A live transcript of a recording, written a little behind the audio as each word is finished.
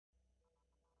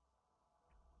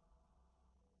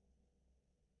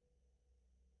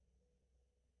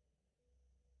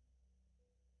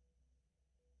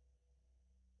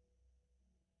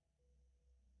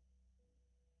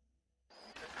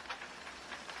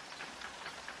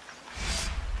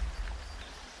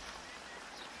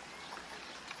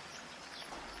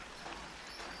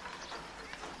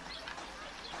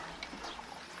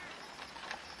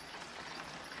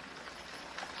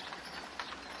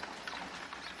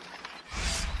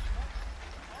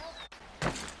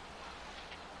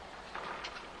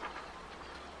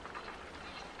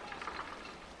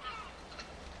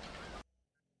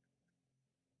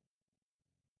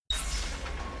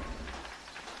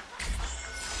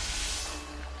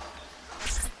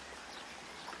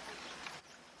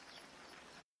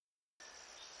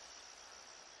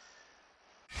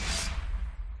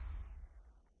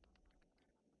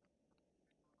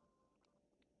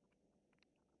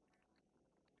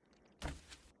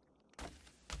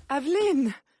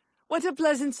Aveline, what a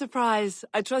pleasant surprise.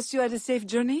 I trust you had a safe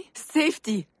journey?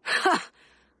 Safety? Ha!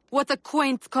 What a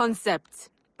quaint concept.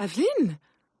 Aveline,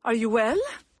 are you well?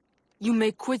 You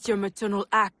may quit your maternal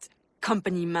act,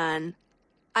 company man.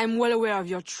 I'm well aware of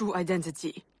your true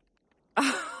identity.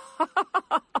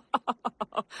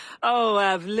 Oh,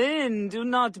 Aveline, do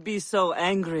not be so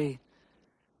angry.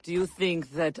 Do you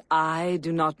think that I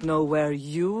do not know where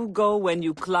you go when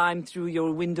you climb through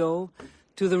your window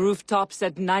to the rooftops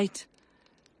at night?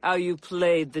 How you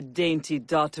played the dainty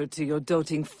daughter to your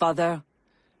doting father?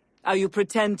 How you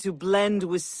pretend to blend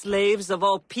with slaves of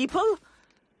all people?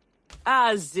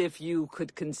 As if you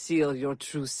could conceal your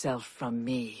true self from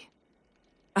me.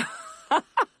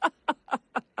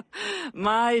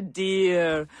 My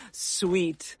dear,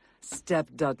 sweet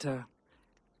stepdaughter.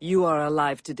 You are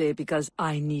alive today because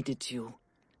I needed you.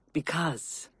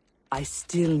 Because I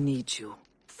still need you.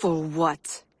 For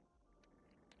what?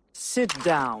 Sit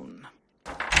down.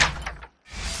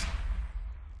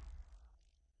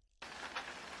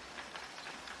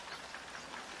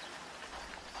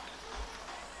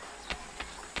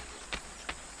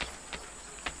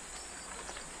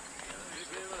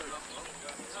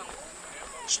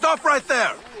 Stop right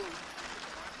there!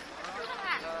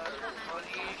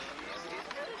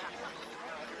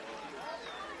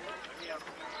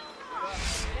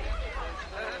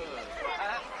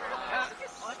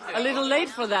 A little late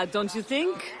for that, don't you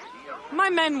think? My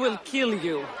men will kill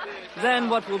you. Then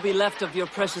what will be left of your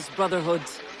precious brotherhood?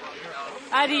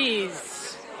 At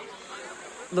ease.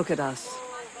 Look at us.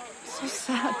 So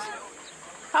sad.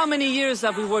 How many years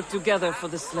have we worked together for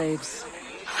the slaves?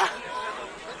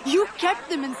 You kept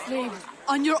them enslaved,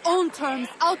 on your own terms,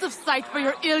 out of sight for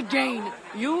your ill gain.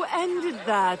 You ended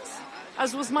that,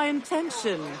 as was my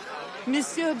intention.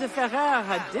 Monsieur de Ferrer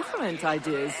had different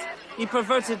ideas. He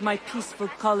perverted my peaceful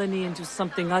colony into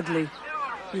something ugly.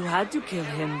 You had to kill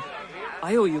him.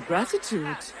 I owe you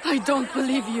gratitude. I don't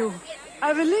believe you.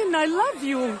 Aveline, I love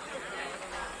you.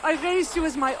 I raised you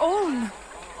as my own.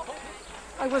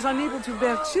 I was unable to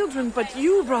bear children, but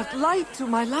you brought light to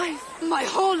my life. My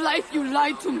whole life you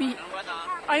lied to me.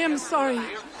 I am sorry.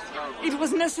 It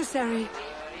was necessary.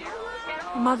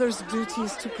 A mother's duty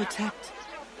is to protect.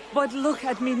 But look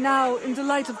at me now in the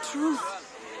light of truth.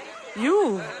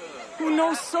 You, who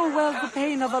know so well the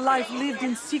pain of a life lived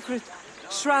in secret,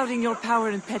 shrouding your power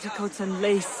in petticoats and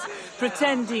lace,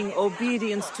 pretending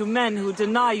obedience to men who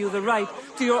deny you the right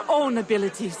to your own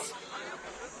abilities.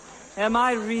 Am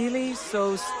I really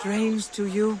so strange to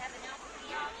you?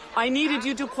 I needed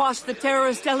you to quash the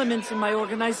terrorist elements in my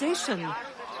organization.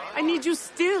 I need you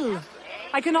still.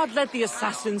 I cannot let the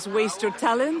assassins waste your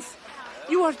talents.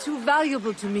 You are too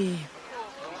valuable to me.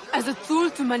 As a tool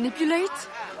to manipulate?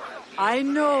 I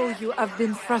know you have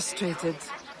been frustrated.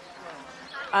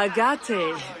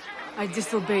 Agate. I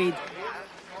disobeyed.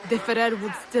 De Ferrer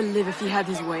would still live if he had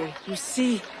his way. You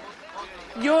see,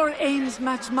 your aims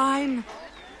match mine.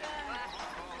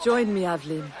 Join me,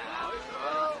 Aveline.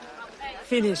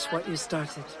 Finish what you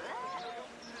started.